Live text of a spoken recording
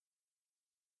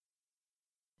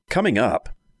Coming up,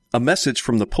 a message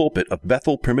from the pulpit of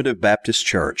Bethel Primitive Baptist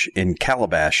Church in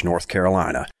Calabash, North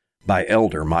Carolina, by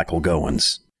Elder Michael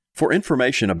Goins. For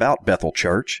information about Bethel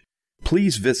Church,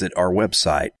 please visit our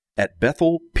website at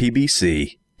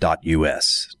bethelpbc.us.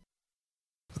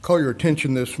 I call your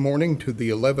attention this morning to the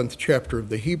 11th chapter of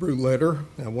the Hebrew letter.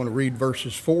 I want to read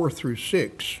verses 4 through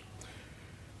 6.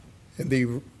 And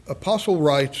the apostle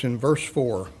writes in verse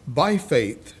 4, "By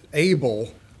faith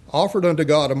Abel offered unto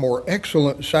God a more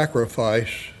excellent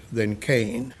sacrifice than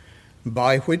Cain,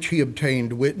 by which he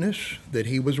obtained witness that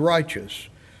he was righteous,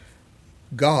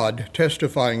 God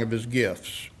testifying of his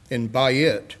gifts, and by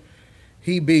it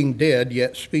he being dead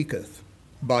yet speaketh.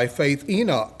 By faith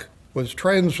Enoch was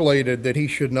translated that he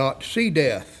should not see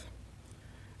death,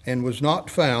 and was not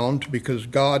found, because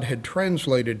God had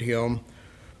translated him.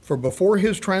 For before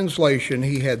his translation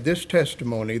he had this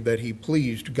testimony, that he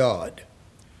pleased God.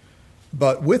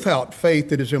 But without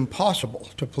faith it is impossible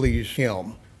to please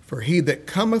him. For he that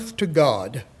cometh to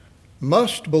God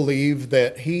must believe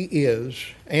that he is,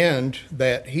 and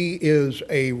that he is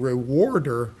a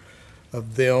rewarder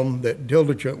of them that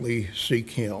diligently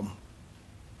seek him."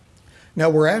 Now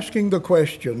we're asking the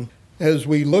question, as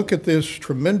we look at this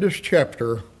tremendous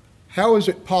chapter, how is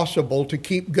it possible to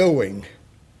keep going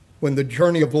when the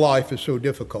journey of life is so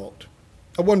difficult?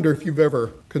 I wonder if you've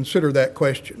ever considered that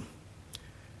question.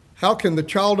 How can the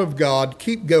child of God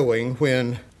keep going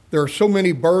when there are so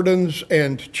many burdens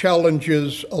and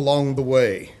challenges along the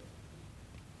way?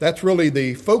 That's really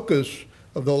the focus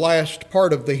of the last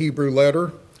part of the Hebrew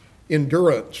letter: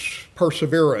 endurance,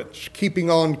 perseverance, keeping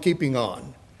on,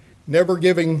 never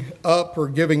giving up or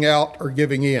giving out or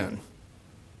giving in.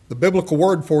 The biblical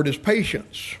word for it is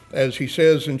patience. As he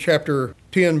says in chapter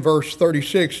 10, verse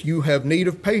 36, you have need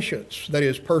of patience, that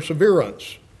is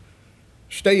perseverance,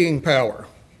 staying power.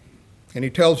 And he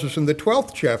tells us in the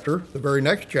 12th chapter, the very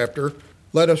next chapter,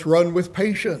 let us run with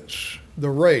patience the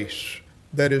race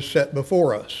that is set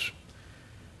before us.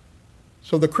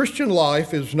 So the Christian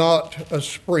life is not a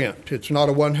sprint. It's not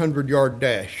a 100-yard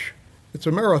dash. It's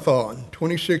a marathon,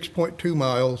 26.2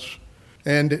 miles,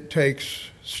 and it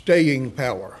takes staying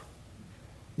power.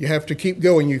 You have to keep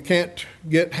going. You can't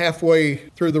get halfway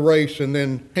through the race and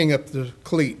then hang up the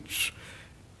cleats.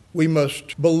 We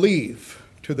must believe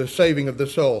to the saving of the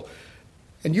soul.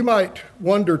 And you might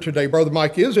wonder today, Brother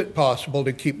Mike, is it possible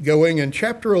to keep going? And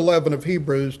chapter 11 of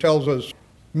Hebrews tells us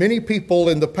many people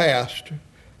in the past,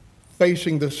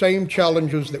 facing the same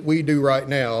challenges that we do right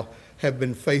now, have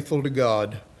been faithful to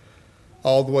God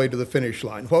all the way to the finish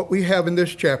line. What we have in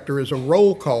this chapter is a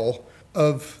roll call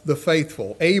of the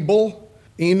faithful: Abel,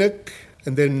 Enoch,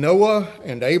 and then Noah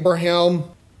and Abraham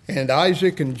and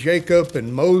Isaac and Jacob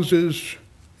and Moses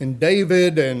and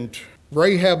David and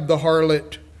Rahab the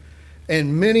harlot,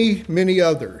 and many, many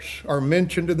others are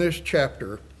mentioned in this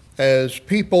chapter as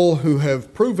people who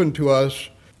have proven to us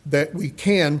that we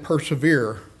can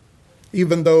persevere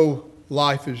even though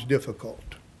life is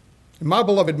difficult. And my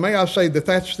beloved, may I say that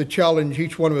that's the challenge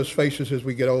each one of us faces as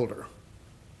we get older,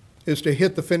 is to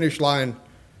hit the finish line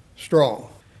strong,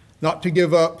 not to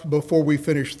give up before we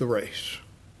finish the race.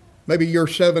 Maybe you're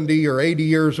 70 or 80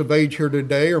 years of age here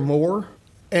today or more,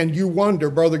 and you wonder,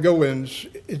 Brother Goins,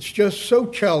 it's just so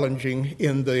challenging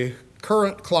in the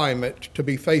current climate to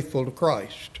be faithful to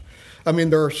Christ. I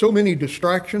mean, there are so many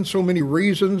distractions, so many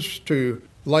reasons to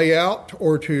lay out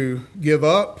or to give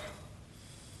up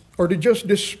or to just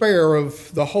despair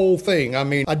of the whole thing. I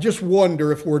mean, I just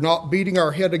wonder if we're not beating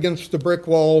our head against the brick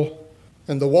wall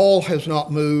and the wall has not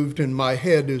moved and my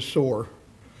head is sore.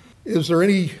 Is there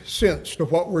any sense to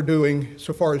what we're doing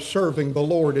so far as serving the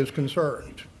Lord is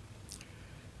concerned?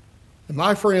 And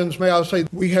my friends, may I say,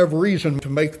 we have reason to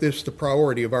make this the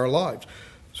priority of our lives.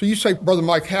 So you say, Brother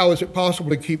Mike, how is it possible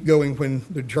to keep going when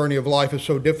the journey of life is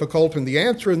so difficult? And the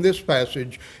answer in this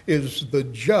passage is the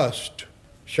just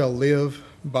shall live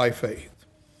by faith.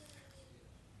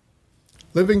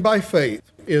 Living by faith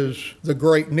is the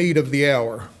great need of the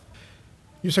hour.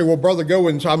 You say, well, Brother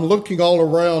Goins, I'm looking all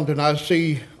around and I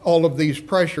see all of these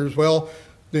pressures. Well,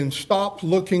 then stop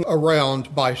looking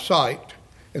around by sight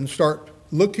and start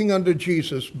looking unto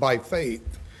Jesus by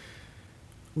faith.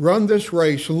 Run this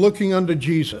race looking unto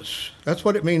Jesus. That's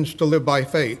what it means to live by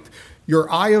faith.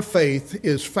 Your eye of faith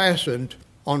is fastened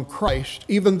on Christ.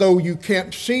 Even though you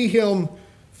can't see him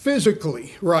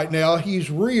physically right now, he's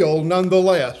real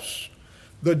nonetheless.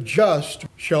 The just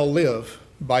shall live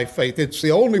by faith. It's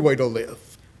the only way to live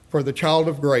for the child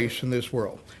of grace in this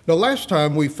world. Now, last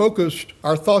time we focused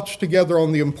our thoughts together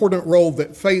on the important role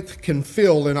that faith can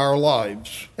fill in our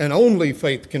lives, and only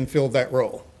faith can fill that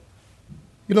role.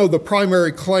 You know, the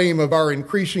primary claim of our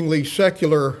increasingly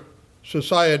secular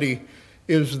society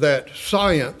is that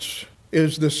science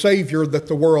is the savior that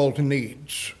the world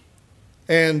needs,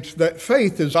 and that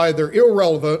faith is either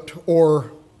irrelevant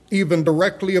or even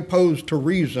directly opposed to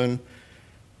reason.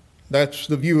 That's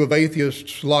the view of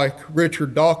atheists like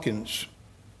Richard Dawkins.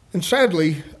 And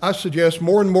sadly, I suggest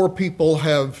more and more people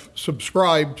have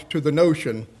subscribed to the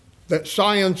notion that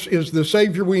science is the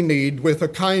savior we need, with a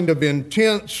kind of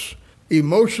intense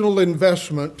emotional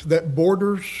investment that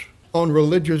borders on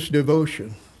religious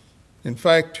devotion. In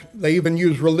fact, they even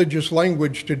use religious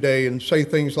language today and say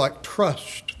things like,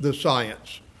 trust the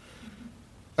science.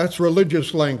 That's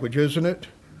religious language, isn't it?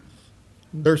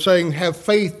 They're saying, have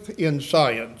faith in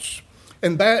science.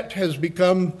 And that has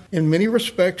become, in many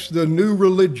respects, the new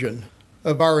religion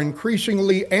of our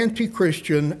increasingly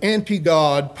anti-Christian,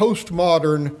 anti-God,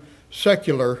 postmodern,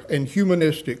 secular, and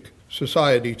humanistic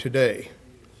society today.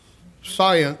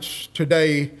 Science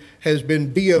today has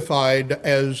been deified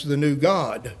as the new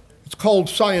God. It's called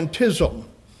scientism,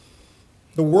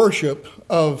 the worship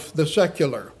of the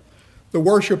secular, the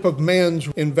worship of man's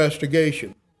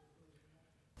investigation.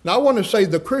 Now, I want to say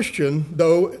the Christian,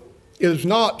 though, is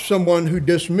not someone who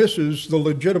dismisses the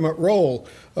legitimate role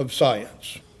of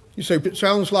science. You say, it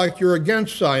sounds like you're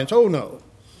against science. Oh, no.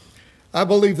 I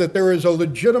believe that there is a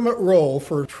legitimate role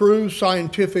for true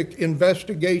scientific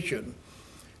investigation.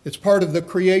 It's part of the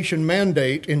creation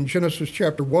mandate in Genesis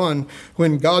chapter 1,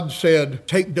 when God said,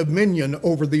 take dominion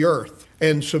over the earth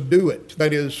and subdue it.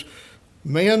 That is,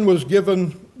 man was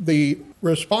given the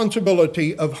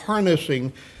responsibility of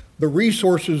harnessing the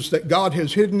resources that God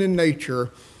has hidden in nature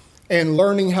and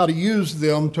learning how to use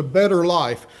them to better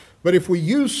life. But if we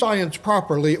use science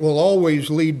properly, it will always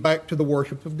lead back to the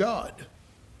worship of God.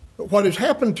 But what has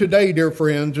happened today, dear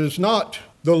friends, is not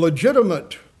the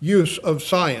legitimate use of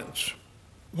science.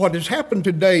 What has happened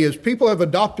today is people have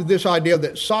adopted this idea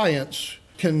that science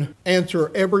can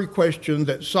answer every question,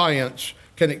 that science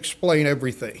can explain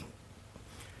everything.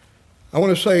 I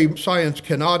want to say science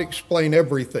cannot explain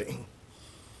everything.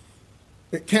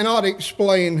 It cannot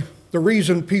explain the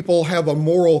reason people have a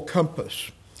moral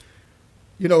compass.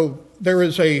 You know, there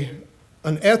is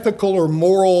an ethical or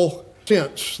moral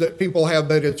sense that people have,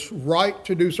 that it's right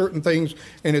to do certain things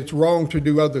and it's wrong to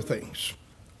do other things.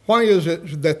 Why is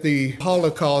it that the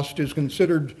Holocaust is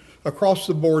considered across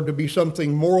the board to be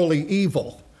something morally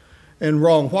evil and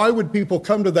wrong? Why would people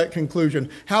come to that conclusion?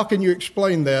 How can you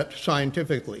explain that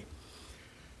scientifically?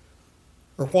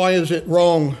 Or why is it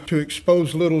wrong to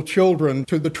expose little children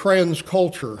to the trans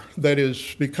culture that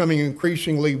is becoming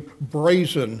increasingly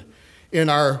brazen in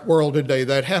our world today?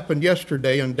 That happened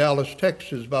yesterday in Dallas,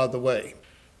 Texas, by the way.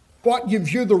 What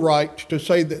gives you the right to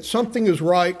say that something is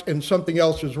right and something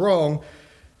else is wrong?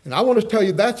 And I want to tell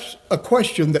you, that's a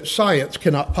question that science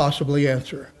cannot possibly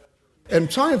answer.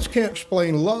 And science can't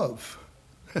explain love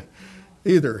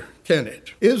either, can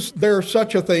it? Is there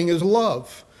such a thing as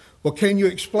love? Well, can you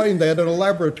explain that in a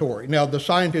laboratory? Now, the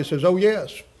scientist says, oh,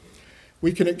 yes.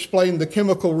 We can explain the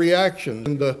chemical reaction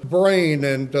in the brain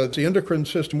and the endocrine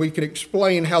system. We can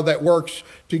explain how that works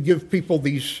to give people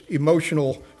these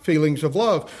emotional feelings of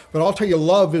love. But I'll tell you,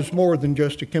 love is more than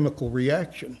just a chemical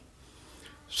reaction.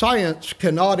 Science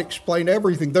cannot explain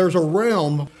everything. There's a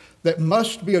realm that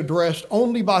must be addressed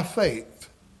only by faith.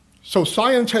 So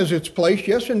science has its place,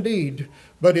 yes, indeed,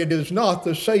 but it is not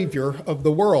the savior of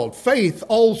the world. Faith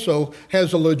also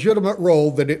has a legitimate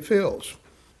role that it fills.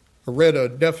 I read a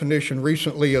definition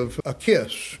recently of a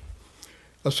kiss,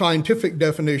 a scientific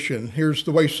definition. Here's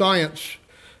the way science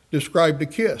described a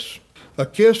kiss. A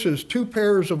kiss is two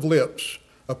pairs of lips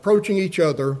approaching each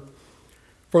other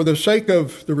for the sake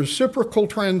of the reciprocal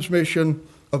transmission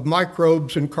of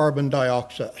microbes and carbon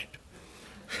dioxide.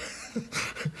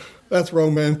 That's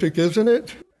romantic, isn't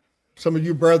it? Some of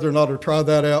you brethren ought to try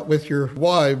that out with your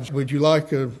wives. Would you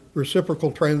like a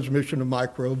reciprocal transmission of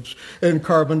microbes and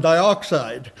carbon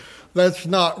dioxide? That's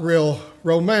not real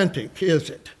romantic, is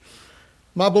it?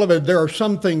 My beloved, there are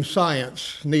some things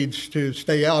science needs to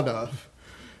stay out of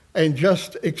and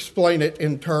just explain it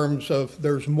in terms of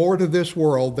there's more to this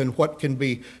world than what can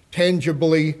be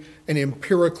tangibly and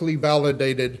empirically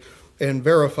validated and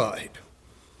verified.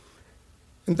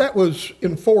 And that was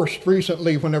enforced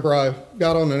recently whenever I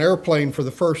got on an airplane for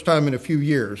the first time in a few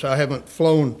years. I haven't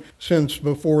flown since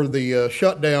before the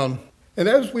shutdown. And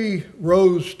as we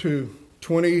rose to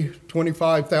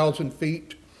 25,000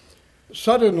 feet,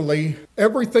 suddenly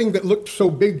everything that looked so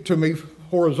big to me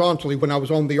horizontally when I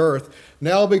was on the earth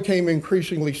now became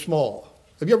increasingly small.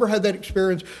 Have you ever had that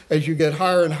experience? As you get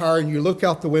higher and higher and you look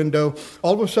out the window,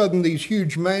 all of a sudden these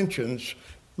huge mansions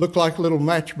look like little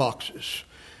matchboxes.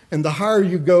 And the higher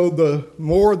you go, the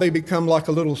more they become like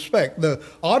a little speck. The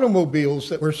automobiles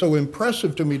that were so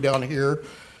impressive to me down here,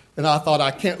 and I thought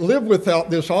I can't live without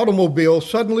this automobile,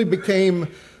 suddenly became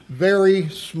very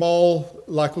small,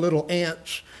 like little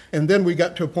ants. And then we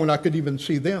got to a point I could even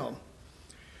see them.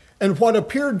 And what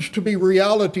appeared to be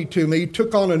reality to me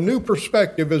took on a new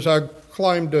perspective as I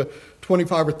climbed to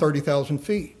 25 or 30,000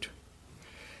 feet.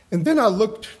 And then I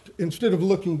looked, instead of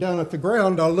looking down at the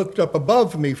ground, I looked up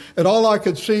above me, and all I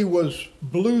could see was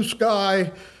blue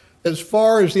sky as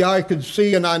far as the eye could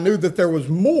see, and I knew that there was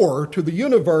more to the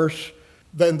universe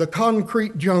than the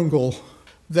concrete jungle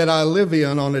that I live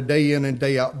in a day in and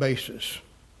day out basis.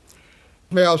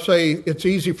 May I say, it's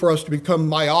easy for us to become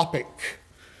myopic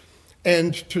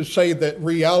and to say that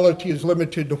reality is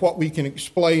limited to what we can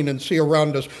explain and see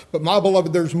around us. But my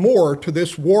beloved, there's more to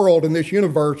this world and this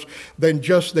universe than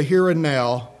just the here and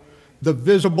now, the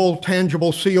visible,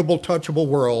 tangible, seeable, touchable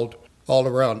world all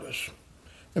around us.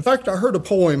 In fact, I heard a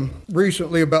poem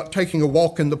recently about taking a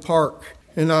walk in the park,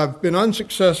 and I've been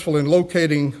unsuccessful in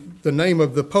locating the name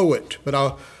of the poet, but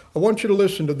I want you to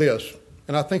listen to this,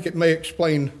 and I think it may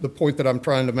explain the point that I'm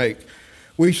trying to make.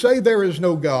 We say there is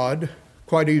no God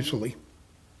quite easily,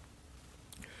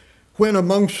 when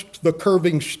amongst the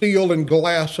curving steel and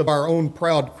glass of our own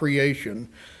proud creation,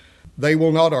 they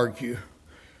will not argue.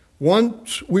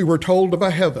 Once we were told of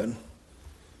a heaven,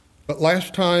 but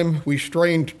last time we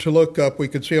strained to look up, we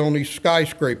could see only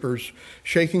skyscrapers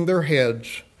shaking their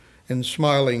heads and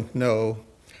smiling no.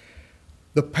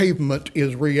 The pavement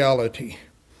is reality.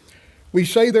 We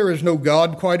say there is no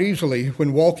God quite easily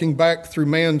when walking back through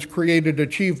man's created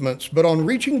achievements, but on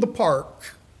reaching the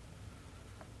park,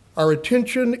 our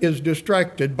attention is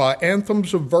distracted by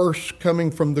anthems of verse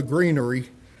coming from the greenery.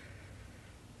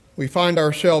 We find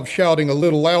ourselves shouting a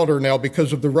little louder now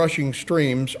because of the rushing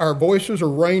streams. Our voices are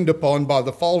rained upon by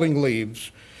the falling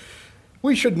leaves.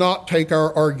 We should not take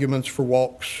our arguments for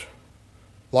walks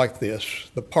like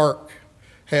this. The park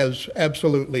has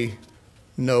absolutely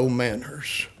no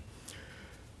manners.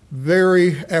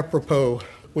 Very apropos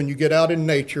when you get out in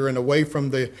nature and away from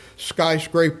the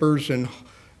skyscrapers and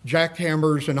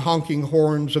jackhammers and honking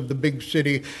horns of the big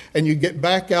city, and you get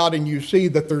back out and you see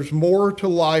that there's more to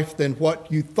life than what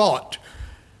you thought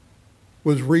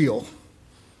was real.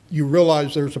 You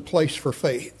realize there's a place for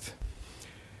faith.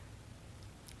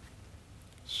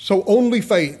 So only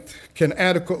faith can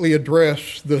adequately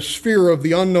address the sphere of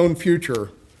the unknown future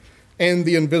and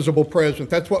the invisible present.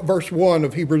 That's what verse 1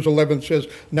 of Hebrews 11 says.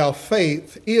 Now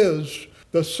faith is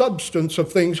the substance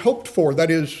of things hoped for. That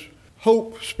is,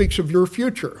 hope speaks of your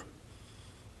future.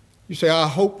 You say, I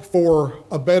hope for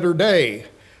a better day.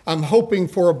 I'm hoping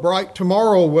for a bright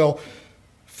tomorrow. Well,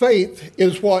 faith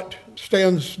is what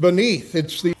stands beneath.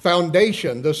 It's the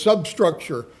foundation, the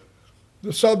substructure,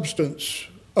 the substance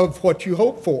of what you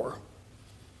hope for.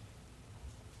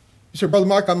 You say, Brother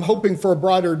Mike, I'm hoping for a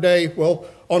brighter day. Well,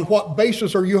 on what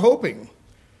basis are you hoping?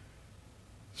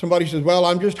 Somebody says, well,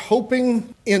 I'm just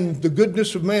hoping in the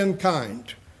goodness of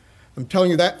mankind. I'm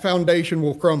telling you that foundation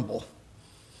will crumble.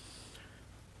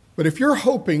 But if you're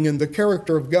hoping in the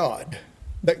character of God,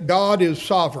 that God is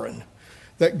sovereign,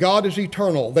 that God is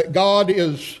eternal, that God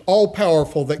is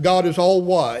all-powerful, that God is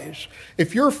all-wise,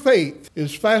 if your faith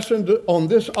is fastened on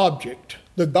this object,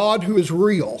 the God who is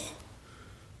real,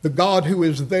 the God who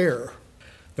is there,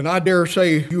 then I dare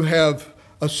say you have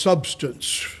a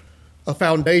substance, a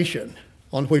foundation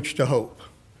on which to hope.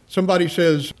 Somebody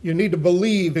says, you need to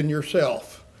believe in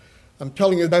yourself. I'm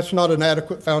telling you, that's not an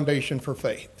adequate foundation for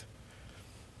faith.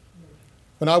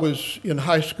 When I was in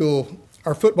high school,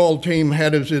 our football team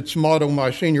had as its motto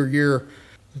my senior year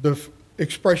the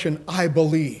expression, I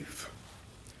believe.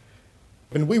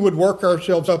 And we would work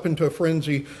ourselves up into a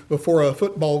frenzy before a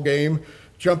football game,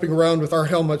 jumping around with our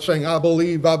helmets saying, I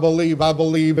believe, I believe, I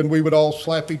believe, and we would all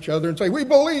slap each other and say, we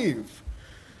believe.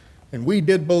 And we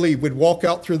did believe. We'd walk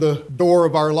out through the door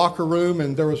of our locker room,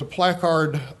 and there was a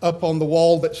placard up on the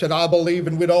wall that said, I believe,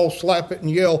 and we'd all slap it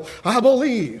and yell, I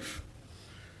believe.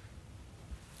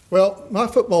 Well, my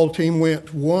football team went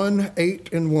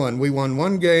 1-8-1. We won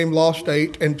one game, lost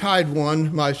 8, and tied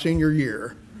one my senior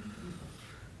year.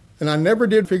 And I never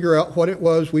did figure out what it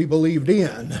was we believed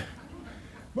in.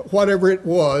 But whatever it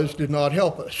was did not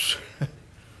help us.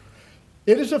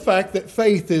 It is a fact that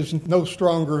faith is no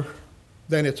stronger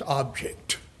than its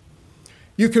object.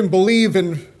 You can believe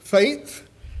in faith.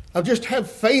 Now just have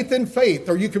faith in faith.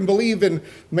 Or you can believe in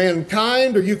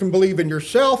mankind, or you can believe in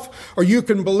yourself, or you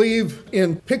can believe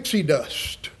in pixie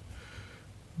dust.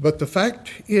 But the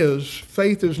fact is,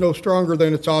 faith is no stronger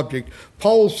than its object.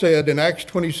 Paul said in Acts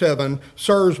 27,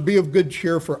 Sirs, be of good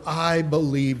cheer, for I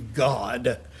believe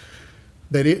God.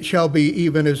 that it shall be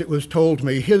even as it was told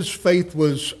me. His faith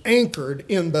was anchored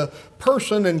in the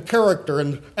person and character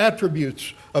and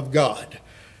attributes of God.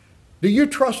 Do you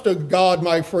trust a God,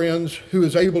 my friends, who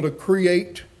is able to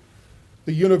create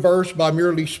the universe by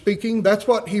merely speaking? That's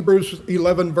what Hebrews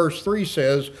 11 verse 3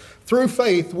 says. Through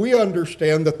faith, we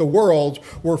understand that the worlds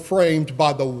were framed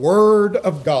by the Word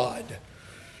of God.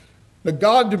 Now,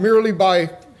 God merely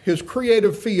by his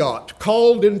creative fiat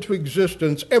called into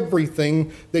existence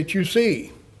everything that you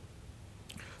see.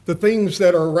 The things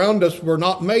that are around us were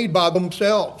not made by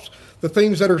themselves. The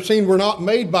things that are seen were not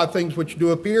made by things which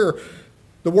do appear.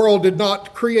 The world did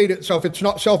not create itself. It's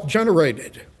not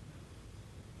self-generated.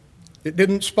 It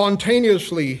didn't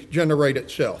spontaneously generate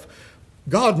itself.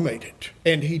 God made it,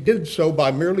 and he did so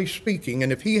by merely speaking.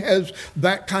 And if he has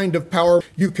that kind of power,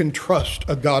 you can trust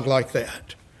a God like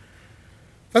that.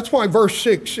 That's why verse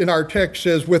 6 in our text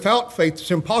says, without faith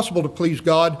it's impossible to please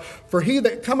God, for he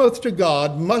that cometh to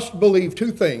God must believe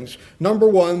two things. Number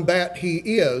one, that he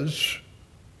is.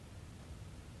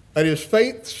 That is,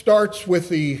 faith starts with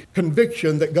the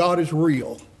conviction that God is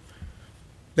real,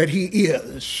 that he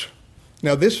is.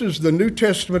 Now, this is the New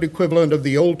Testament equivalent of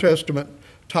the Old Testament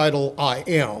title, I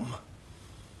am.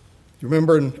 You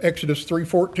remember in Exodus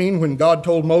 3:14 when God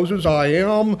told Moses, I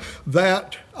am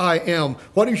that I am.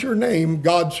 What is your name?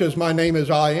 God says, my name is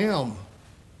I am.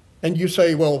 And you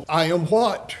say, well, I am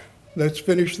what? Let's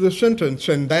finish the sentence.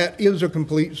 And that is a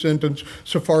complete sentence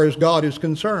so far as God is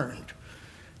concerned.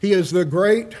 He is the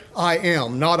great I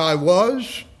am, not I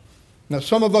was. Now,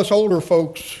 some of us older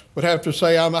folks would have to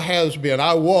say I'm a has-been.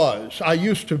 I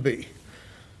used to be.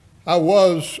 I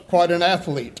was quite an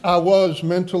athlete. I was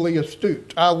mentally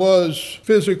astute. I was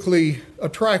physically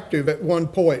attractive at one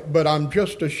point, but I'm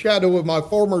just a shadow of my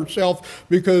former self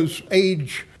because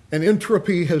age and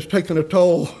entropy has taken a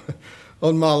toll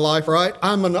on my life, right?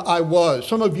 I was.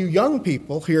 Some of you young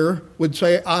people here would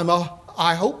say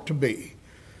I hope to be.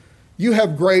 You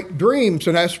have great dreams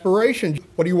and aspirations.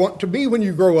 What do you want to be when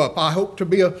you grow up? I hope to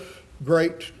be a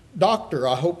great doctor.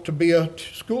 I hope to be a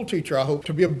school teacher. I hope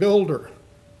to be a builder.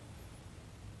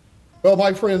 Well,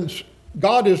 my friends,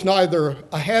 God is neither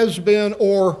a has-been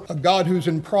or a God who's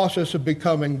in process of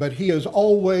becoming, but he is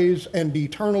always and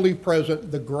eternally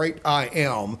present, the great I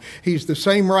am. He's the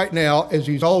same right now as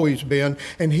he's always been,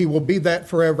 and he will be that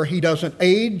forever. He doesn't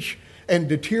age and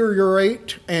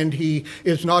deteriorate, and he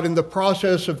is not in the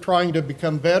process of trying to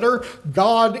become better.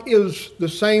 God is the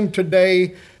same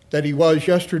today that he was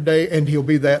yesterday, and he'll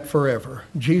be that forever.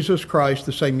 Jesus Christ,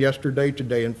 the same yesterday,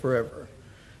 today, and forever.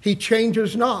 He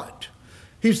changes not.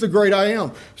 He's the great I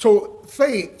am. So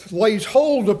faith lays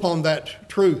hold upon that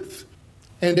truth,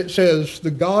 and it says,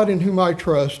 the God in whom I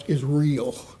trust is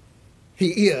real.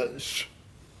 He is.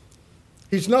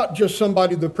 He's not just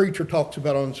somebody the preacher talks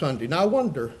about on Sunday. Now, I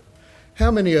wonder, how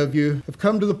many of you have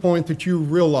come to the point that you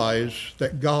realize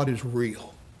that God is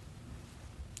real?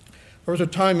 There was a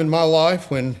time in my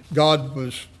life when God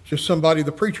was just somebody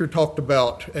the preacher talked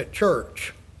about at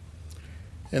church.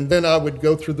 And then I would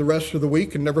go through the rest of the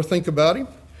week and never think about him.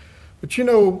 But you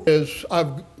know, as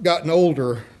I've gotten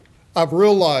older, I've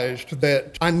realized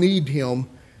that I need him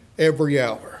every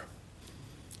hour,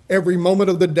 every moment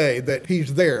of the day that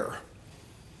he's there.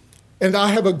 And I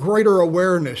have a greater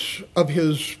awareness of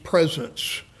his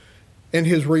presence and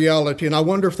his reality. And I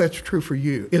wonder if that's true for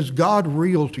you. Is God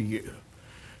real to you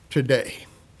today?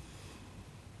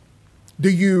 Do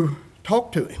you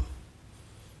talk to him?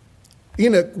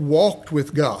 Enoch walked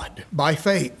with God by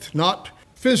faith, not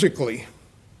physically.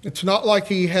 It's not like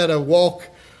he had a walk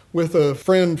with a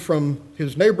friend from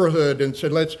his neighborhood and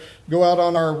said, let's go out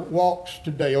on our walks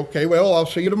today. Okay, well, I'll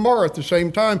see you tomorrow at the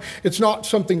same time. It's not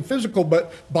something physical,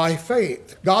 but by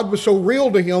faith. God was so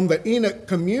real to him that Enoch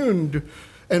communed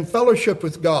and fellowshiped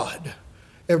with God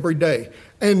every day.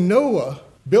 And Noah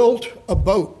built a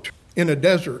boat in a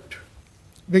desert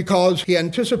because he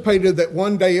anticipated that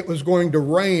one day it was going to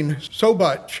rain so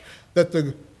much that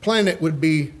the planet would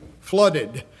be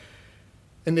flooded.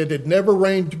 And it had never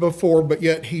rained before, but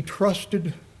yet he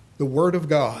trusted the word of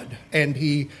God and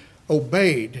he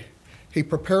obeyed. He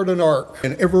prepared an ark,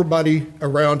 and everybody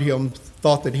around him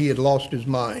thought that he had lost his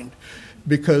mind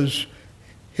because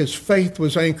his faith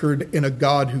was anchored in a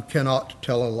God who cannot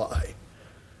tell a lie,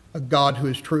 a God who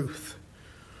is truth.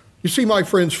 You see, my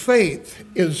friends, faith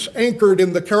is anchored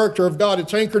in the character of God.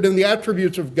 It's anchored in the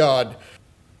attributes of God,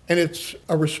 and it's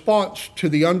a response to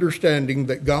the understanding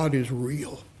that God is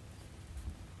real.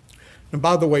 And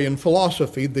by the way, in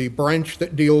philosophy, the branch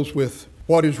that deals with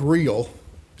what is real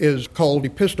is called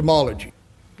epistemology.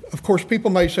 Of course,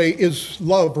 people may say, is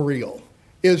love real?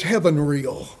 Is heaven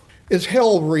real? Is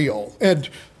hell real? And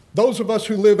Those of us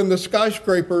who live in the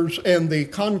skyscrapers and the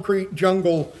concrete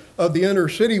jungle of the inner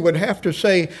city would have to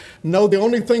say, no, the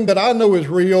only thing that I know is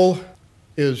real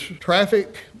is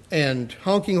traffic and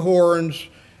honking horns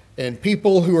and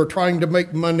people who are trying to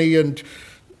make money and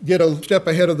get a step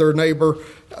ahead of their neighbor.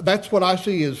 That's what I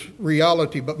see as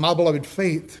reality. But my beloved,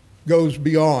 faith goes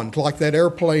beyond, like that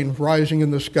airplane rising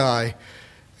in the sky,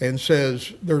 and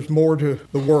says there's more to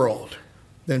the world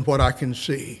than what I can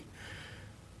see.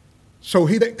 So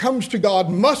he that comes to God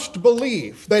must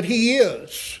believe that he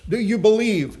is. Do you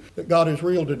believe that God is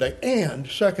real today? And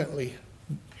secondly,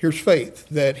 here's faith,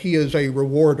 that he is a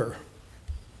rewarder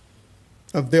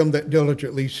of them that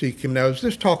diligently seek him. Now, is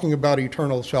this talking about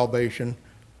eternal salvation?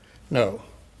 No.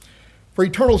 For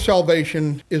eternal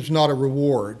salvation is not a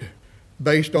reward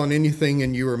based on anything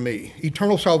in you or me.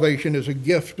 Eternal salvation is a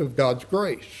gift of God's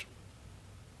grace.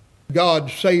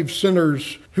 God saves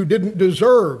sinners who didn't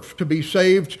deserve to be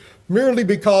saved merely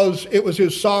because it was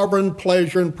his sovereign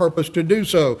pleasure and purpose to do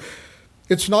so.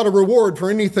 It's not a reward for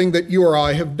anything that you or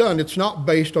I have done. It's not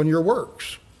based on your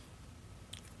works.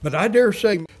 But I dare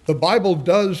say the Bible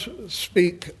does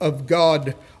speak of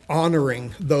God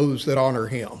honoring those that honor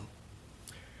him.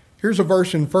 Here's a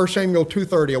verse in 1 Samuel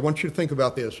 2:30. I want you to think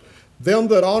about this. Them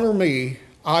that honor me,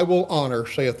 I will honor,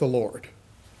 saith the Lord.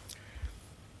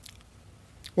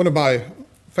 One of my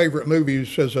favorite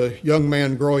movies as a young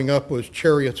man growing up was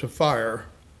Chariots of Fire.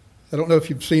 I don't know if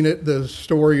you've seen it, the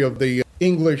story of the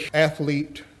English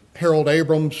athlete Harold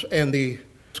Abrams and the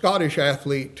Scottish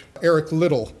athlete Eric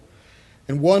Liddell.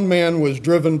 And one man was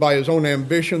driven by his own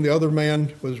ambition, the other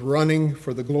man was running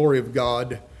for the glory of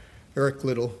God, Eric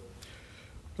Liddell.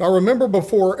 I remember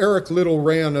before Eric Liddell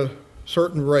ran a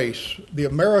certain race,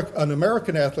 an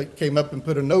American athlete came up and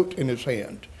put a note in his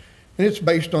hand. And it's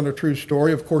based on a true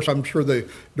story. Of course, I'm sure the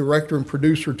director and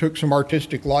producer took some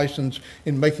artistic license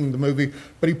in making the movie,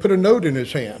 but he put a note in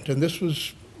his hand, and this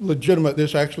was legitimate.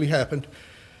 This actually happened.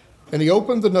 And he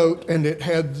opened the note, and it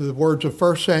had the words of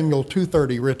 1 Samuel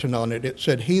 2:30 written on it. It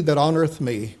said, he that honoreth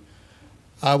me,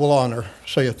 I will honor,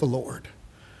 saith the Lord.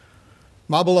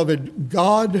 My beloved,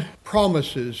 God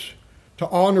promises to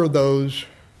honor those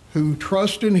who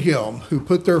trust in him, who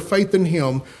put their faith in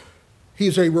him.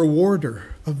 He's a rewarder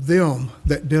of them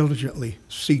that diligently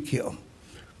seek him.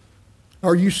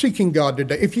 Are you seeking God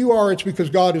today? If you are, it's because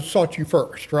God has sought you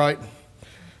first, right?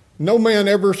 No man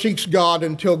ever seeks God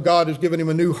until God has given him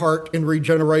a new heart in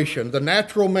regeneration. The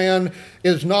natural man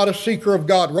is not a seeker of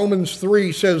God. Romans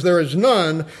 3 says there is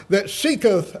none that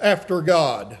seeketh after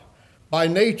God. By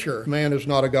nature, man is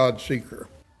not a God seeker.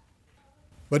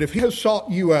 But if he has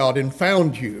sought you out and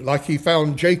found you, like he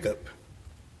found Jacob,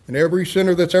 and every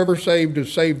sinner that's ever saved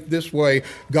is saved this way.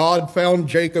 God found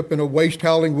Jacob in a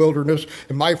waste-howling wilderness.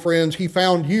 And my friends, he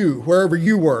found you wherever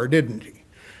you were, didn't he?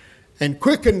 And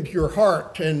quickened your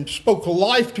heart and spoke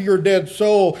life to your dead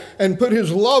soul and put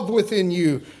his love within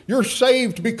you. You're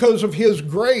saved because of his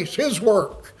grace, his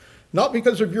work. Not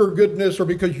because of your goodness or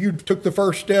because you took the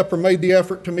first step or made the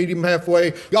effort to meet him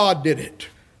halfway. God did it.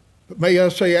 But may I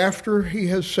say, after he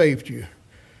has saved you,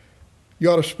 you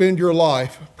ought to spend your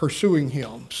life pursuing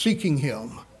him, seeking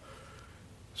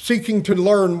to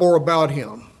learn more about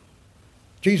him.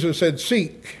 Jesus said,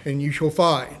 seek and you shall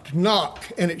find.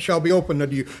 Knock and it shall be opened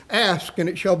unto you. Ask and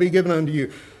it shall be given unto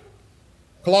you.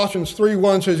 Colossians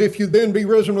 3:1 says, if you then be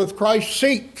risen with Christ,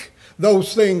 seek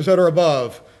those things that are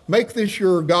above. Make this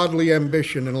your godly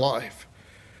ambition in life.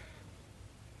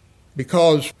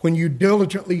 Because when you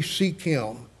diligently seek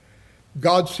him,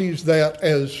 God sees that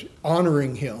as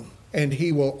honoring him. And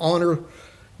he will honor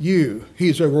you.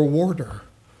 He's a rewarder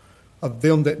of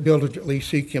them that diligently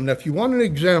seek him. Now, if you want an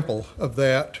example of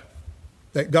that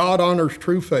God honors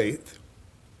true faith,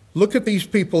 look at these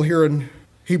people here in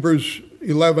Hebrews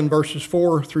 11, verses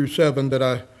 4 through 7 that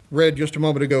I read just a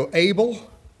moment ago. Abel,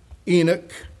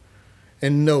 Enoch,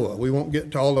 and Noah. We won't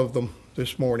get to all of them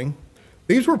this morning.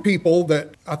 These were people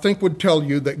that I think would tell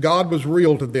you that God was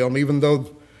real to them, even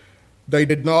though they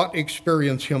did not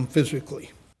experience him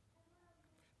physically.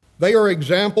 They are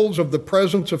examples of the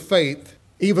presence of faith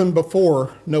even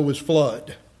before Noah's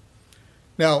flood.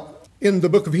 Now, in the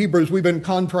book of Hebrews, we've been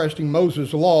contrasting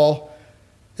Moses' law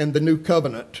and the new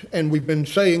covenant. And we've been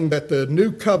saying that the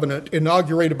new covenant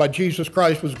inaugurated by Jesus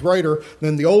Christ was greater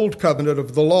than the old covenant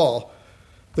of the law.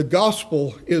 The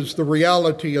gospel is the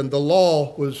reality, and the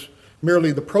law was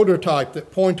merely the prototype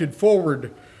that pointed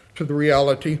forward to the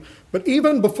reality. But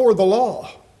even before the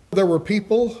law, there were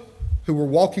people who were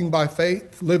walking by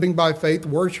faith, living by faith,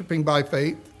 worshiping by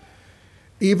faith,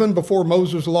 even before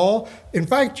Moses' law. In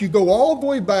fact, you go all the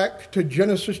way back to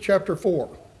Genesis chapter 4.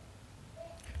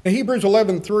 Now, Hebrews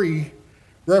 11:3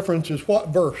 references what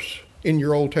verse in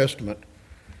your Old Testament?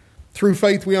 Through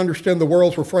faith we understand the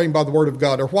worlds were framed by the Word of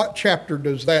God. Or what chapter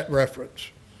does that reference?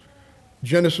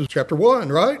 Genesis chapter 1,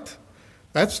 right?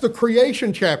 That's the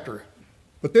creation chapter.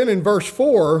 But then in verse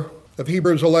 4 of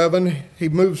Hebrews 11, he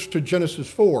moves to Genesis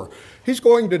 4. He's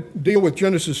going to deal with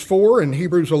Genesis 4 and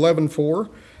Hebrews 11:4,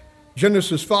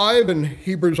 Genesis 5 and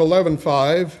Hebrews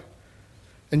 11:5,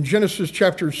 and Genesis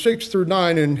chapters 6 through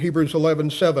 9 and Hebrews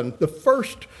 11:7. The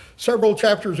first several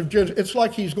chapters of Genesis, it's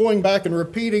like he's going back and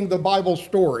repeating the Bible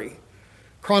story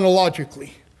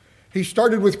chronologically. He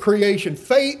started with creation.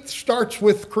 Faith starts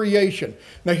with creation.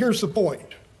 Now here's the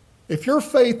point. If your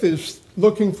faith is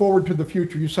looking forward to the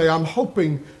future, you say, I'm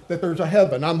hoping that there's a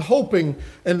heaven. I'm hoping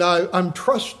and I'm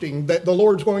trusting that the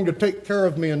Lord's going to take care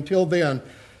of me until then.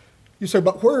 You say,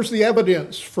 but where's the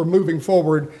evidence for moving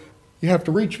forward? You have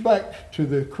to reach back to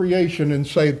the creation and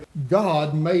say,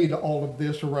 God made all of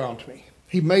this around me.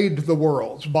 He made the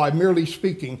worlds by merely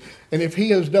speaking. And if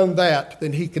he has done that,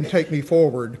 then he can take me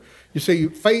forward. You see,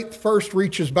 faith first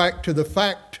reaches back to the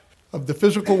fact of the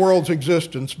physical world's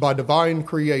existence by divine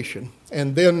creation.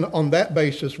 And then on that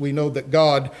basis, we know that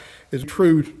God is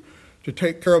true to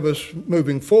take care of us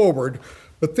moving forward.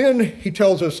 But then he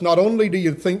tells us not only do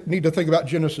you need to think about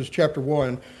Genesis chapter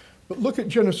 1, but look at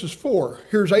Genesis 4.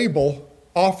 Here's Abel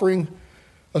offering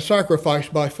a sacrifice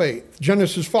by faith.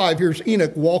 Genesis 5, here's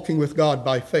Enoch walking with God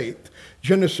by faith.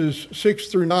 Genesis 6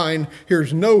 through 9,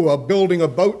 here's Noah building a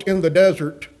boat in the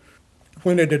desert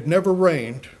when it had never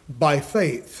rained by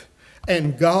faith.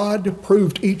 And God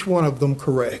proved each one of them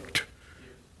correct.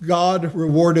 God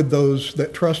rewarded those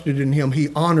that trusted in him. He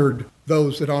honored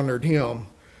those that honored him.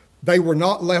 They were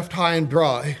not left high and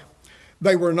dry.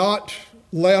 They were not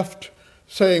left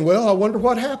saying, well, I wonder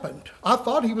what happened. I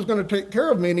thought he was going to take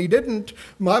care of me, and he didn't.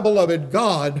 My beloved,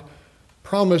 God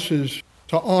promises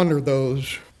to honor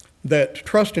those that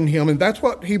trust in him. And that's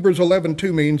what Hebrews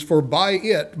 11:2 means, for by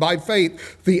it, by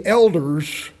faith, the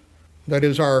elders, that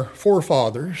is our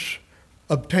forefathers,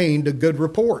 obtained a good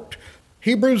report.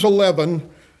 Hebrews 11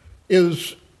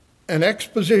 is an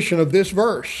exposition of this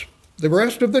verse. The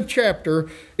rest of the chapter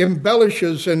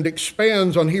embellishes and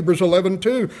expands on Hebrews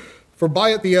 11:2. For by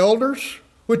it the elders,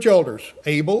 which elders?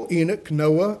 Abel, Enoch,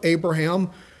 Noah, Abraham,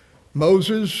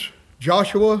 Moses,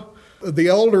 Joshua. The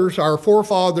elders, our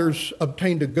forefathers,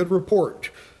 obtained a good report.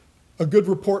 A good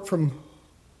report from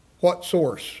what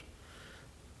source?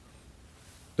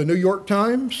 The New York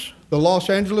Times, the Los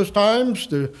Angeles Times,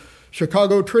 the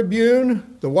Chicago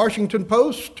Tribune, the Washington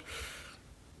Post,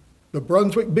 the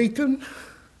Brunswick Beacon?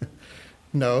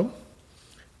 No,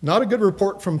 not a good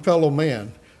report from fellow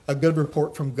man, a good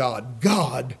report from God.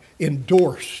 God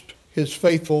endorsed his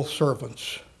faithful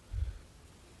servants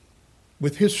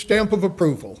with his stamp of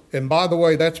approval. And by the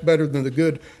way, that's better than the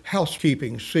good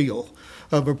housekeeping seal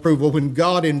of approval when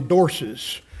God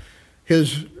endorses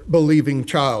his believing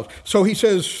child. So he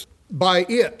says, by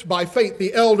it, by faith,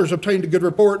 the elders obtained a good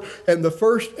report. And the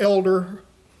first elder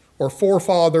or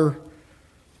forefather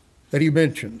that he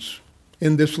mentions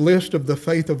in this list of the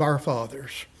faith of our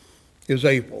fathers is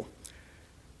Abel.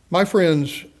 My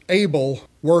friends, Abel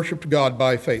worshiped God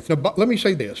by faith. Now, let me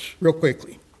say this real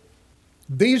quickly.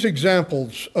 These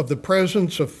examples of the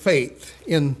presence of faith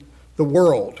in the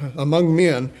world among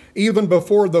men, even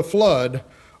before the flood,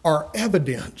 are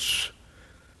evidence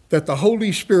that the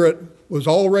Holy Spirit was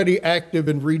already active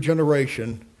in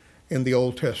regeneration in the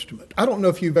Old Testament. I don't know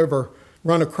if you've ever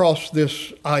run across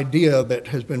this idea that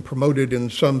has been promoted in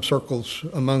some circles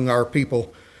among our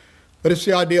people, but it's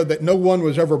the idea that no one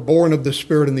was ever born of the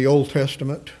Spirit in the Old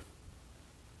Testament.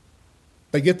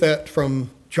 They get that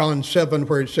from John 7,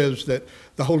 where it says that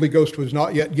the Holy Ghost was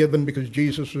not yet given because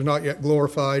Jesus was not yet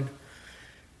glorified.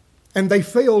 And they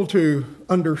fail to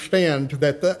understand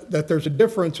that there's a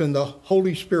difference in the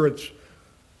Holy Spirit's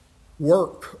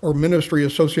work or ministry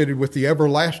associated with the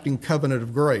everlasting covenant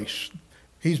of grace.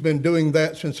 He's been doing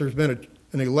that since there's been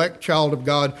an elect child of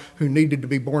God who needed to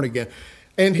be born again.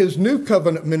 And his new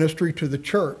covenant ministry to the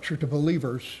church or to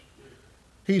believers,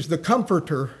 he's the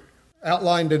comforter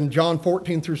outlined in John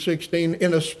 14 through 16.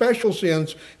 In a special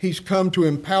sense, he's come to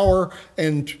empower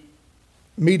and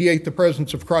mediate the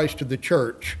presence of Christ to the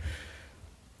church.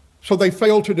 So they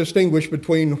fail to distinguish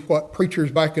between what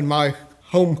preachers back in my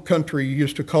home country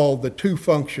used to call the two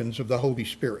functions of the Holy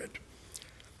Spirit.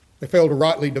 They fail to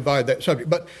rightly divide that subject.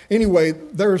 But anyway,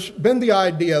 there's been the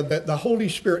idea that the Holy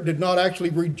Spirit did not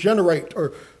actually regenerate,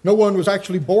 or no one was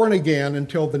actually born again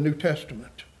until the New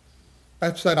Testament.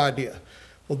 That's that idea.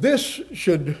 Well, this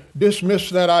should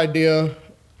dismiss that idea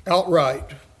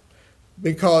outright,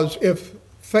 because if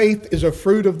faith is a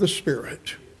fruit of the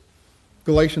Spirit,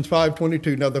 Galatians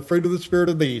 5:22. Now the fruit of the Spirit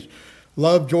are these: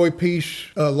 love, joy, peace,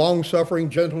 long-suffering,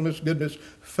 gentleness, goodness,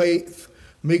 faith,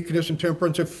 meekness, and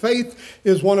temperance. If faith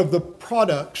is one of the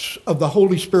products of the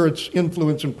Holy Spirit's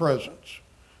influence and presence,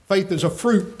 faith is a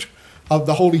fruit of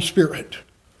the Holy Spirit,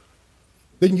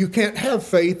 then you can't have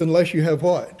faith unless you have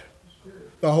what?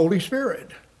 The Holy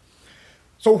Spirit.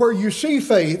 So where you see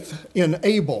faith in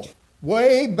Abel,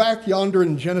 way back yonder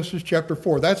in Genesis chapter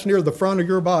 4, that's near the front of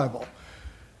your Bible,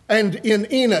 and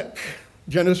in Enoch,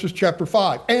 Genesis chapter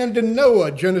 5, and in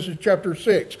Noah, Genesis chapter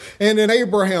 6, and in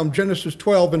Abraham, Genesis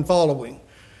 12 and following.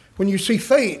 When you see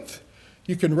faith,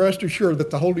 you can rest assured that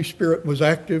the Holy Spirit was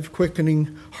active,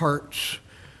 quickening hearts,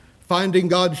 finding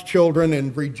God's children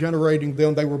and regenerating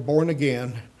them. They were born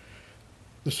again.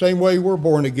 The same way we're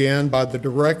born again, by the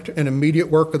direct and immediate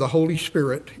work of the Holy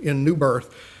Spirit in new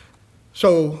birth.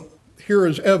 So here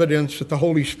is evidence that the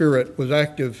Holy Spirit was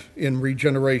active in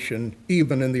regeneration,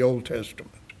 even in the Old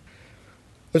Testament.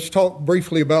 Let's talk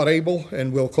briefly about Abel,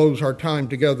 and we'll close our time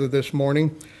together this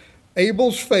morning.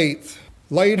 Abel's faith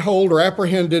laid hold or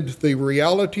apprehended the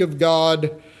reality of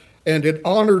God, and it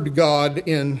honored God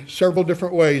in several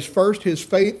different ways. First, his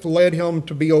faith led him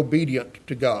to be obedient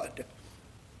to God.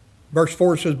 Verse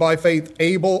 4 says, by faith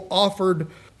Abel offered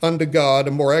unto God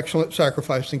a more excellent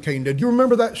sacrifice than Cain did. Do you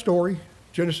remember that story,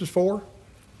 Genesis 4?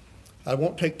 I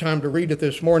won't take time to read it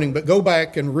this morning, but go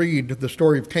back and read the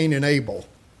story of Cain and Abel.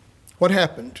 What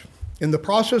happened? In the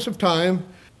process of time,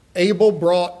 Abel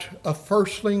brought a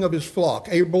firstling of his flock.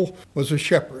 Abel was a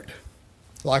shepherd,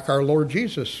 like our Lord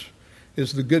Jesus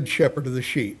is the good shepherd of the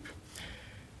sheep.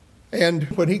 And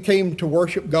when he came to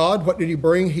worship God, what did he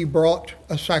bring? He brought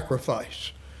a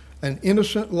sacrifice, an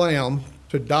innocent lamb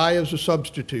to die as a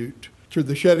substitute through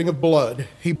the shedding of blood.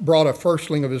 He brought a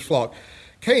firstling of his flock.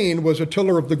 Cain was a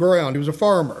tiller of the ground. He was a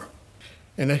farmer.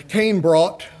 And Cain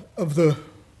brought of the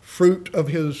fruit of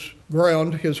his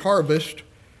ground, his harvest,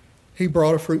 he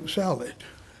brought a fruit salad.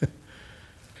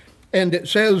 And it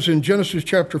says in Genesis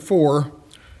chapter 4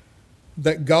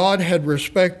 that God had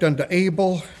respect unto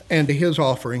Abel and to his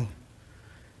offering,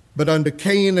 but unto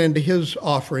Cain and to his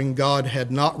offering God had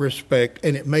not respect,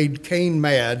 and it made Cain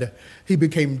mad. He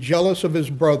became jealous of his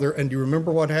brother, and do you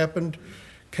remember what happened?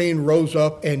 Cain rose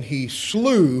up and he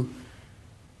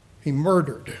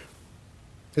murdered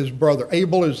his brother.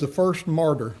 Abel is the first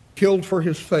martyr, killed for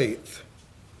his faith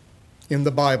in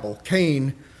the Bible.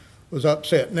 Cain was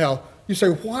upset. Now, you say,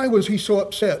 why was he so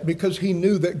upset? Because he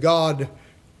knew that God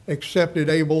accepted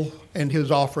Abel and his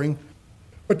offering.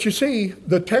 But you see,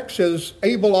 the text says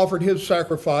Abel offered his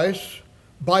sacrifice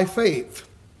by faith.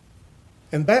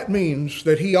 And that means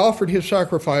that he offered his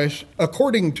sacrifice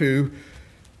according to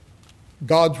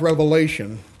God's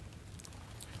revelation.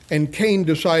 And Cain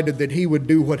decided that he would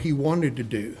do what he wanted to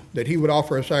do, that he would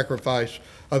offer a sacrifice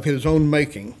of his own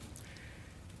making.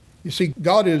 You see,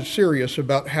 God is serious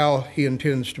about how he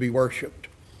intends to be worshiped.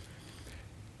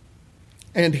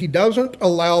 And he doesn't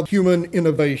allow human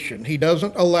innovation. He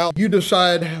doesn't allow you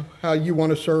decide how you want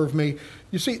to serve me.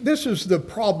 You see, this is the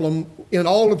problem in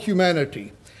all of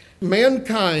humanity.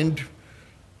 Mankind,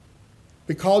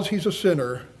 because he's a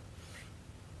sinner,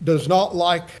 does not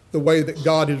like the way that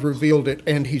God has revealed it,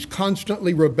 and he's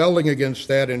constantly rebelling against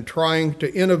that and trying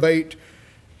to innovate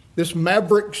this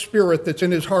maverick spirit that's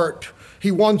in his heart. He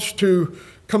wants to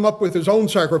come up with his own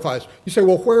sacrifice. You say,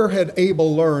 well, where had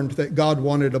Abel learned that God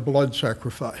wanted a blood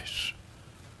sacrifice?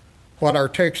 What our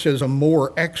text says, a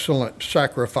more excellent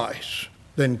sacrifice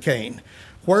than Cain.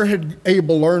 Where had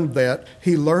Abel learned that?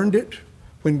 He learned it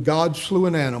when God slew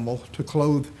an animal to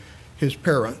clothe his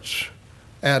parents,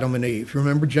 Adam and Eve.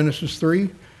 Remember Genesis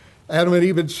 3? Adam and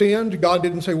Eve had sinned. God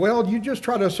didn't say, well, you just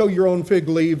try to sew your own fig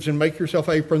leaves and make yourself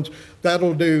aprons.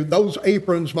 That'll do. Those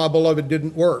aprons, my beloved,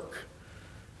 didn't work.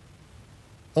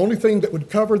 Only thing that would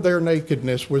cover their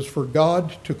nakedness was for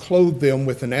God to clothe them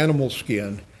with an animal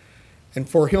skin. And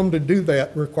for him to do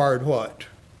that required what?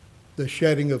 The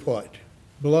shedding of what?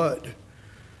 Blood.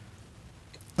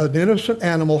 An innocent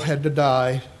animal had to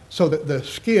die so that the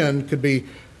skin could be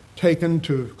taken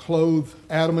to clothe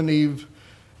Adam and Eve,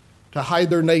 to hide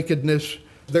their nakedness.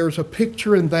 There's a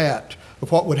picture in that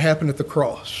of what would happen at the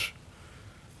cross.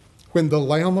 When the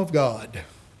Lamb of God,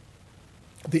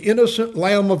 the innocent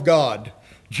Lamb of God,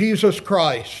 Jesus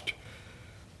Christ,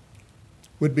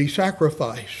 would be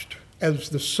sacrificed as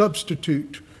the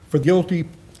substitute for guilty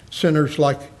sinners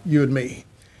like you and me.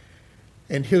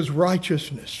 And his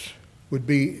righteousness would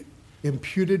be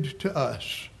imputed to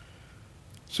us,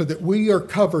 so that we are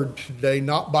covered today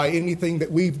not by anything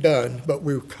that we've done, but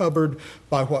we're covered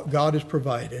by what God has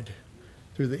provided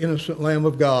through the innocent Lamb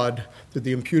of God, through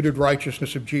the imputed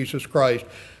righteousness of Jesus Christ.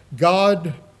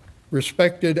 God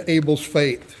respected Abel's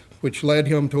faith, which led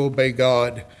him to obey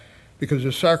God because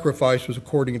his sacrifice was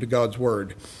according to God's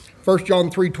word. 1 John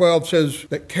 3:12 says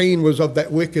that Cain was of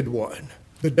that wicked one,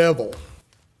 the devil.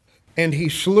 And he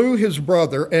slew his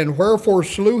brother, and wherefore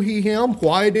slew he him?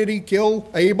 Why did he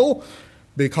kill Abel?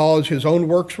 Because his own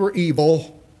works were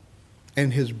evil,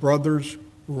 and his brother's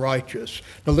righteous.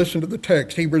 Now listen to the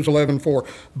text, Hebrews 11:4.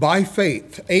 By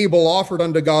faith, Abel offered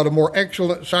unto God a more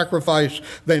excellent sacrifice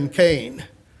than Cain.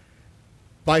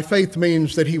 By faith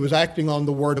means that he was acting on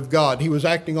the word of God. He was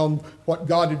acting on what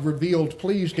God had revealed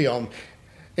pleased him.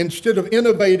 Instead of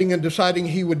innovating and deciding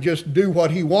he would just do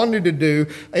what he wanted to do,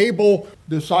 Abel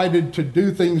decided to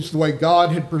do things the way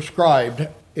God had prescribed.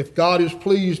 If God is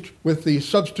pleased with the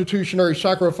substitutionary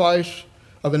sacrifice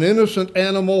of an innocent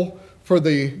animal for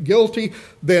the guilty,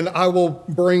 then I will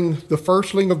bring the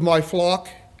firstling of my flock.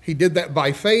 He did that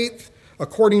by faith,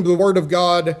 according to the word of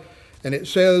God, and it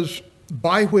says,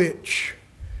 by which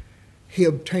he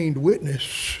obtained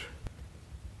witness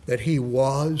that he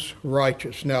was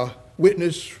righteous. Now,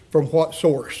 witness from what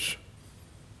source?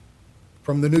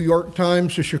 From the New York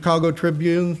Times, the Chicago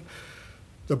Tribune,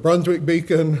 the Brunswick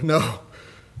Beacon? No.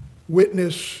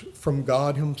 Witness from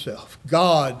God himself.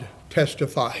 God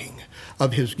testifying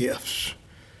of his gifts.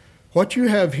 What you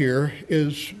have here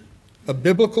is a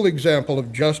biblical example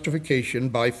of justification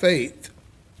by faith,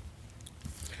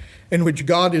 in which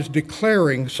God is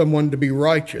declaring someone to be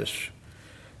righteous,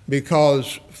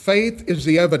 because faith is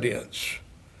the evidence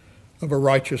of a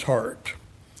righteous heart.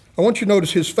 I want you to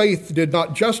notice his faith did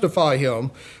not justify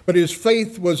him, but his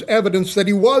faith was evidence that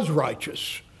he was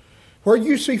righteous. Where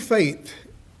you see faith,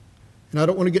 and I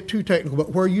don't want to get too technical,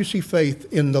 but where you see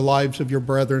faith in the lives of your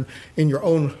brethren, in your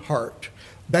own heart,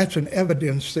 that's an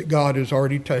evidence that God has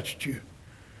already touched you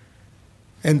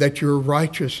and that you're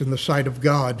righteous in the sight of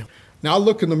God. Now I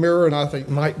look in the mirror and I think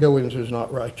Mike Goins is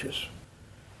not righteous.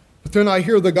 But then I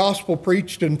hear the gospel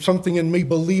preached and something in me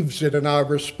believes it and I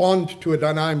respond to it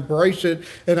and I embrace it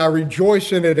and I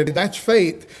rejoice in it. And that's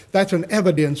faith. That's an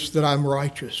evidence that I'm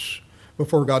righteous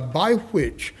before God, by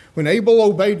which, when Abel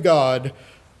obeyed God,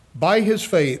 by his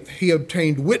faith, he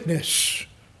obtained witness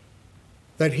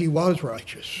that he was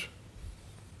righteous.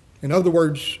 In other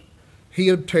words, he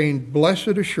obtained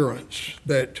blessed assurance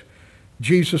that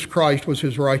Jesus Christ was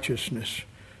his righteousness,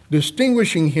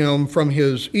 distinguishing him from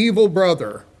his evil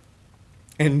brother.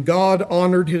 And God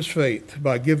honored his faith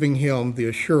by giving him the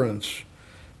assurance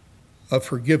of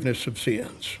forgiveness of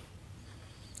sins.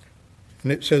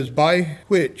 And it says, by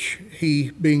which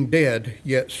he, being dead,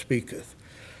 yet speaketh.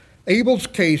 Abel's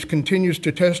case continues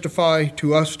to testify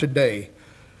to us today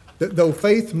that though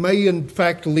faith may in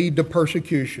fact lead to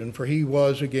persecution, for he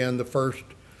was, again, the first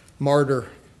martyr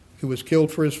who was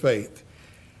killed for his faith,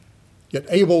 yet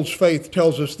Abel's faith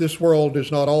tells us this world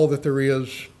is not all that there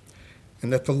is,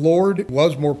 and that the Lord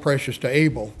was more precious to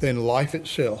Abel than life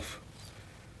itself.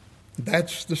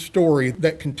 That's the story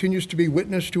that continues to be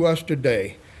witnessed to us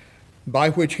today,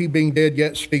 by which he, being dead,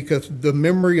 yet speaketh. The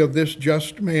memory of this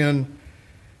just man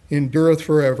endureth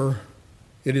forever.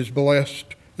 It is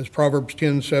blessed, as Proverbs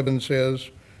 10:7 says,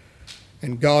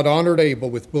 and God honored Abel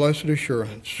with blessed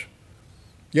assurance.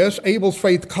 Yes, Abel's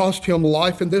faith cost him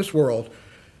life in this world,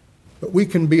 but we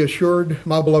can be assured,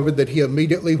 my beloved, that he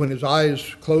immediately, when his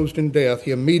eyes closed in death,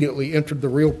 he immediately entered the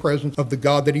real presence of the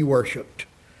God that he worshiped,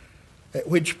 at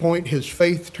which point his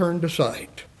faith turned to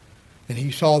sight, and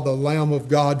he saw the Lamb of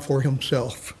God for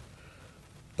himself,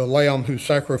 the Lamb whose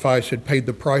sacrifice had paid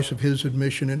the price of his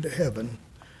admission into heaven.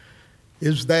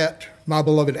 Is that, my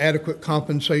beloved, adequate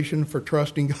compensation for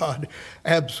trusting God?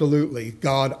 Absolutely.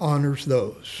 God honors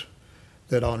those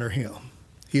that honor him.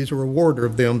 He is a rewarder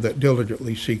of them that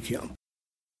diligently seek him.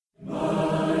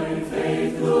 My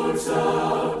faith looks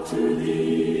up to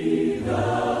thee,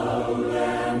 thou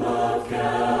Lamb of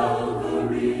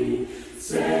Calvary,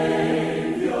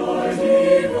 Savior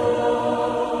divine.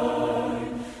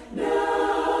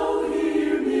 Now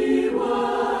hear me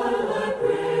while I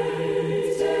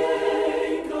pray,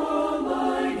 take all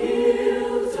my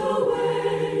guilt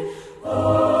away.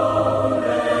 Oh,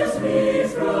 let me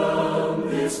from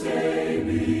this day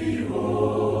be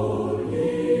wholly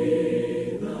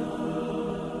thine.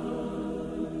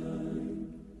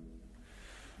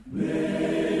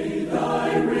 May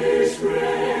thy rich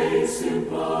grace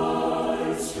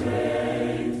impart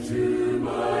strength to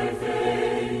my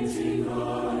fainting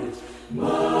heart,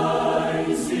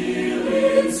 my zeal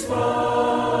inspire,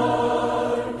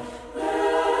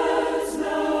 as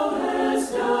thou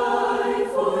hast died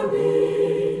for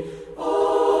me.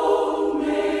 Oh,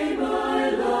 may my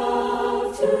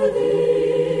love to thee